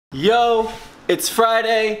Yo, it's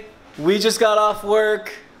Friday. We just got off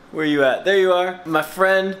work. Where you at? There you are. My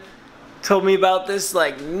friend told me about this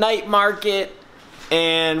like night market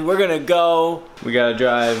and we're gonna go. We gotta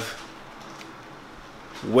drive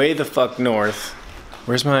way the fuck north.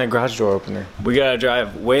 Where's my garage door opener? We gotta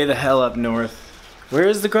drive way the hell up north. Where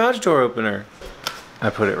is the garage door opener? I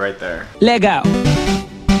put it right there. Lego.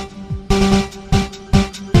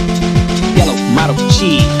 Yellow model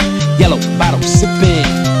cheese. Yellow bottle sipping,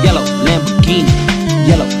 yellow Lamborghini,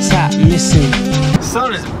 yellow top missing. The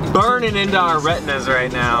sun is burning into our retinas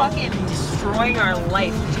right now. Fucking destroying our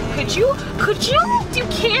life. You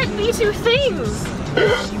can't be two things.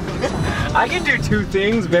 I can do two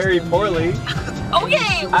things very poorly.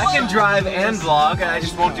 Okay. I can drive and vlog, and I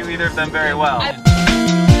just won't do either of them very well.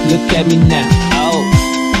 Look at me now, oh,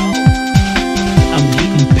 I'm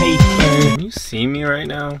eating paper. Can you see me right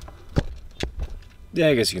now? Yeah,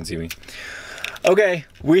 I guess you can see me. Okay,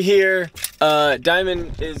 we here.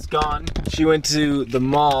 Diamond is gone. She went to the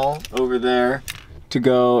mall over there to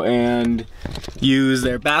go and use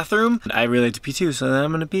their bathroom. I really like to pee too, so then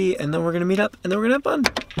I'm gonna pee and then we're gonna meet up and then we're gonna have fun.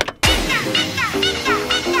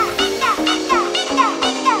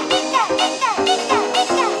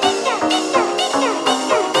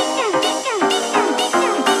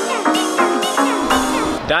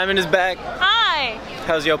 Diamond is back. Hi.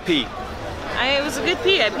 How's your pee? It was a good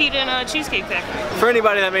pee. I peed in a Cheesecake Factory. For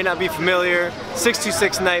anybody that may not be familiar,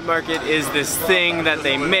 626 Night Market is this thing that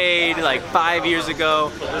they made like 5 years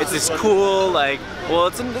ago. It's this cool, like, well,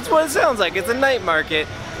 it's what it sounds like. It's a night market,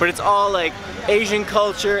 but it's all like Asian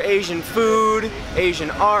culture, Asian food,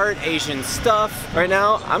 Asian art, Asian stuff. Right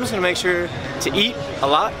now, I'm just gonna make sure to eat a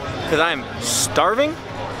lot because I'm starving.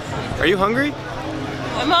 Are you hungry?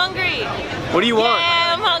 I'm hungry. What do you want?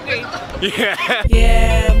 Yeah, I'm hungry. Yeah.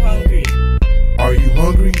 Yeah, I'm hungry. Are you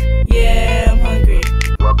hungry? Yeah, I'm hungry.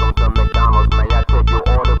 Welcome to McDonald's, may I take your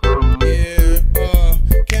order, please? Yeah,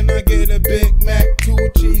 can I get a Big Mac, 2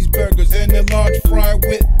 cheeseburgers, and a large fry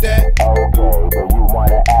with that? Okay, do you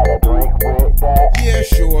wanna add a drink with that? Yeah,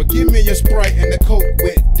 sure, give me a Sprite and a Coke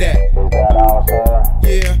with that. Is that all, sir?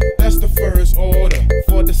 Yeah, that's the first order.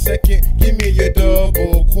 For the second, give me a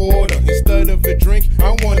double quarter. Instead of a drink,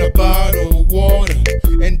 I want a bottle of water.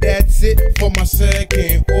 And that's it for my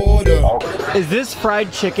second order. Is this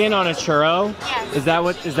fried chicken on a churro? Yes. Is that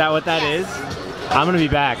what that is? I'm gonna be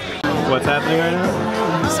back. What's happening right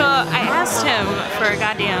now? So I asked him for a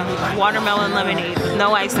goddamn watermelon lemonade with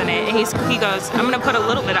no ice in it. And he goes, I'm gonna put a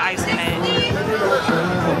little bit of ice in it.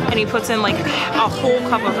 And he puts in like a whole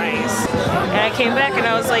cup of ice. And I came back and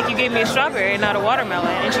I was like, you gave me a strawberry, not a watermelon.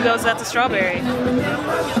 And she goes, that's a strawberry.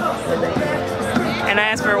 And I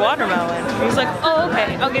asked for a watermelon. He was like, oh,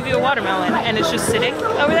 okay, I'll give you a watermelon. And it's just sitting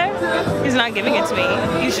over there. He's not giving it to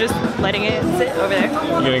me. He's just letting it sit over there. You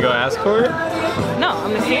gonna go ask for it? No,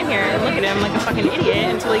 I'm gonna stand here and look at him like a fucking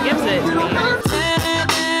idiot until he gives it to me.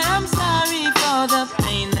 I'm sorry for the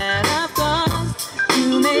pain that I've caused.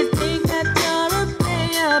 You may think that you're a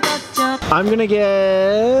player, but you're I'm gonna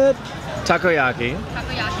get takoyaki.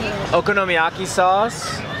 Okonomiyaki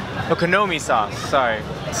sauce. Okonomi sauce, sorry.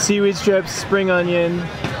 Seaweed strips, spring onion,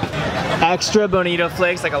 extra bonito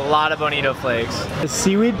flakes, like a lot of bonito flakes. The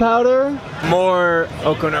seaweed powder, more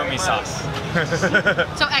okonomi sauce.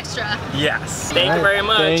 So extra. Yes. Thank you very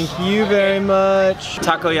much. Thank you very much.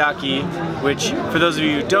 Takoyaki, which for those of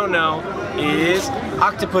you who don't know, is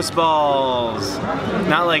octopus balls.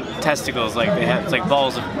 Not like testicles, like they have, it's like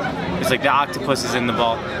balls of, it's like the octopus is in the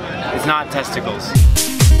ball. It's not testicles.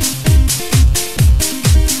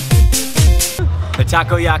 The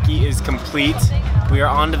takoyaki is complete. We are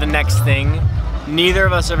on to the next thing. Neither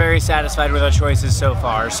of us are very satisfied with our choices so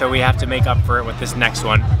far, so we have to make up for it with this next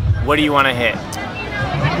one. What do you want to hit?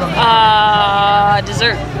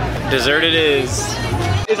 Dessert. Dessert it is.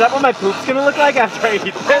 Is that what my poop's gonna look like after I eat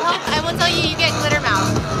this? I will tell you, you get glitter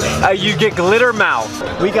mouth. You get glitter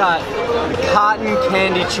mouth. We got cotton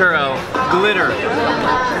candy churro. Glitter.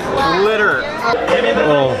 Glitter.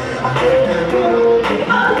 Oh.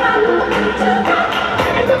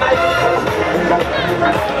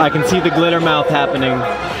 I can see the glitter mouth happening.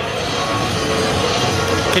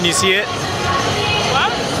 Can you see it?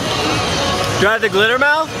 What? Do I have the glitter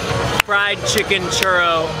mouth? Fried chicken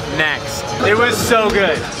churro next. It was so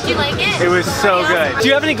good. Do you like it? It was so good. Do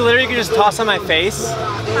you have any glitter you can just toss on my face?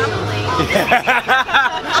 Probably.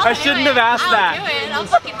 I shouldn't have asked that. I'll do it. I'll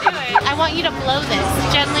fucking do it. I want you to blow this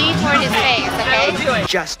gently toward his face, okay?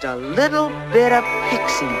 Just a little bit of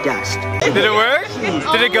pixie dust. Did it work?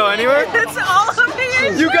 Did it go anywhere? It's all over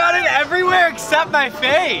your You got it everywhere except my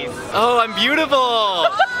face. Oh, I'm beautiful.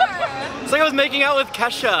 It's like I was making out with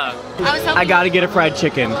Kesha. I gotta get a fried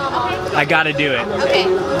chicken. I gotta do it. Okay.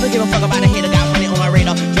 Don't give a fuck about a hater, got money on my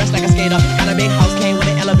radar. Dressed like a skater, got a big house, came with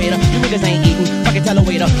an elevator. You niggas ain't eating, fucking tell a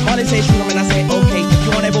waiter. All they say shoot 'em and I say okay. If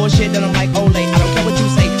you want that bullshit, then I'm like, ole. I don't care what you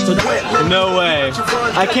say, so don't. No way.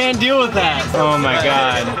 I can't deal with that. Oh my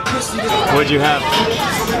god. What'd you have?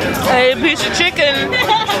 A piece of chicken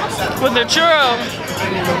with a churro.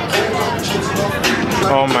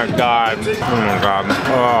 Oh my god. Oh my god.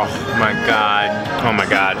 Oh my god. Oh my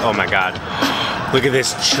god. Oh my god. Look at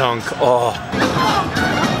this chunk. Oh.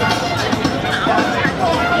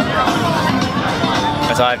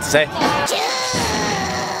 That's all I have to say.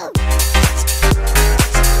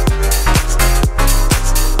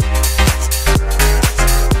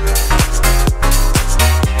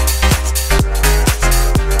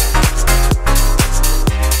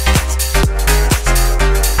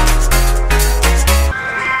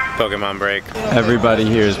 Pokemon break. Everybody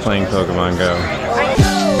here is playing Pokemon Go.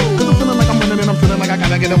 Cause I'm feeling like I'm winning and I'm feeling like I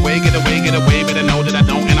gotta get away. Better know that I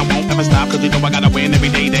don't and I won't ever stop. Cause you know I gotta win every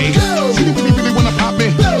day. See, you really wanna pop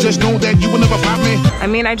me. Just know that you will never pop me. I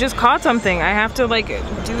mean, I just caught something. I have to like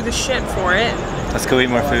do the shit for it. Let's go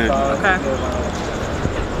eat more food. Okay.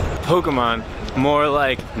 Pokemon, more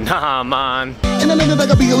like, nah, man. And I know that I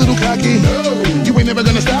gotta be a little cocky. You ain't never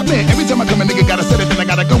gonna stop me. Every time I come, a nigga gotta set it, then I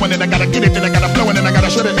gotta go, and then I gotta get it, then I gotta flow, and then I gotta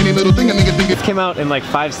shut it. Any little thing a nigga think it Came out in like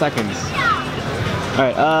 5 seconds. All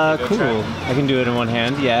right, cool. I can do it in one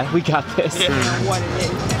hand. Yeah, we got this.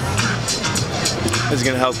 This is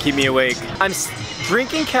gonna help keep me awake. I'm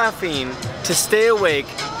drinking caffeine to stay awake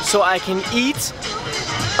so I can eat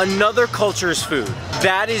another culture's food.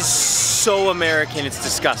 That is so American, it's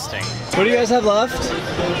disgusting. What do you guys have left?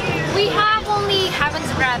 We have only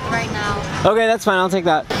Heaven's Breath right now. Okay, that's fine, I'll take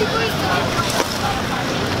that.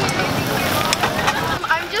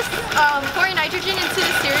 I'm just pouring nitrogen into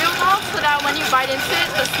the cereal bowl so that when you bite into it,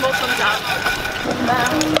 the smoke comes out.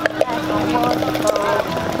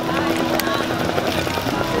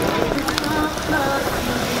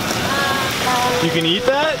 You can eat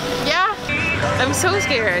that? Yeah. I'm so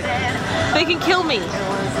scared. They can kill me.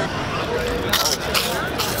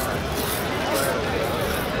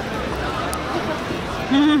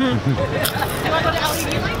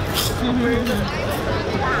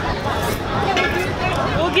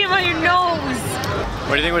 We'll get on your nose.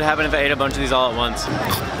 What do you think would happen if I ate a bunch of these all at once?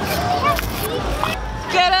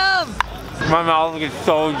 Get him! My mouth gets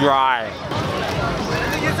so dry.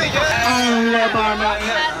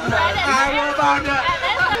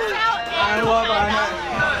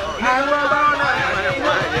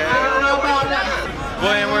 Boy,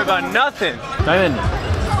 I ain't worried about nothing. Diamond,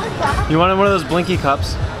 you want one of those Blinky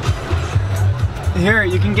cups? Here,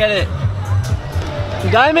 you can get it.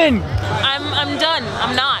 Diamond! I'm done.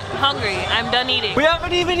 I'm not hungry. I'm done eating. We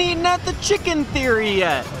haven't even eaten at the chicken theory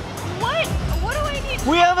yet. What? What do I need?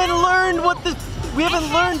 We haven't learned we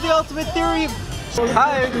haven't learned the ultimate theory.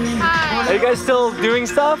 Hi. Hi. Are you guys still doing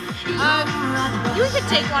stuff? You could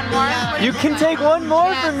take one more. You can take one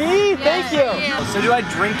more for me? Yes. Thank you. Yeah. So do I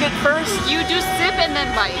drink it first? You do sip and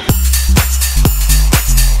then bite.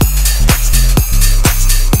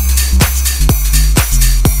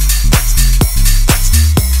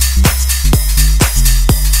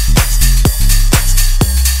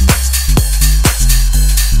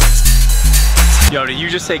 Yo, did you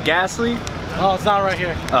just say Ghastly? Oh, it's not right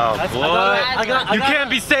here. Oh, boy. You can't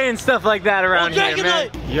be saying stuff like that around here, man.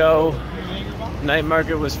 Yo, night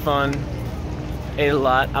market was fun. Ate a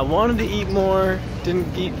lot. I wanted to eat more.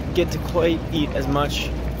 Didn't get to quite eat as much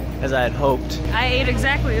as I had hoped. I ate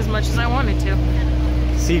exactly as much as I wanted to.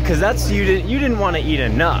 See, because that's you didn't want to eat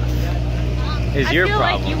enough. Is your problem?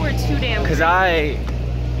 I feel like you were too damn Because greedy.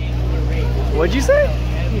 What'd you say?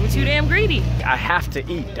 You were too damn greedy. I have to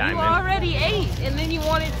eat, Diamond. You already ate, and then you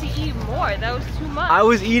wanted to eat more. That was too much. I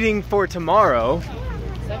was eating for tomorrow.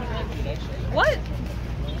 What?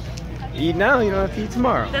 Eat now, you don't have to eat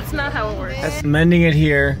tomorrow. That's not how it works. I'm ending it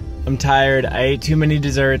here. I'm tired. I ate too many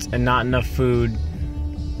desserts and not enough food.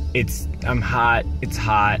 I'm hot. It's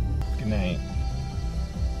hot. Good night.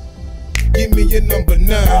 Give me your number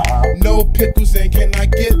 9. No pickles, and can I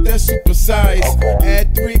get that super size?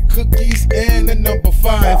 Add 3 cookies and a number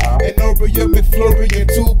 5. An Oreo McFlurry and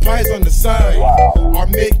 2 pies on the side. Our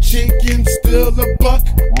McChicken still a buck.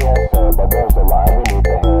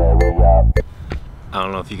 I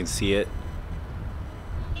don't know if you can see it,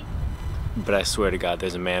 but I swear to God,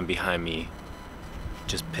 there's a man behind me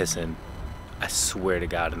just pissing. I swear to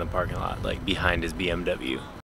God, in the parking lot, like behind his BMW.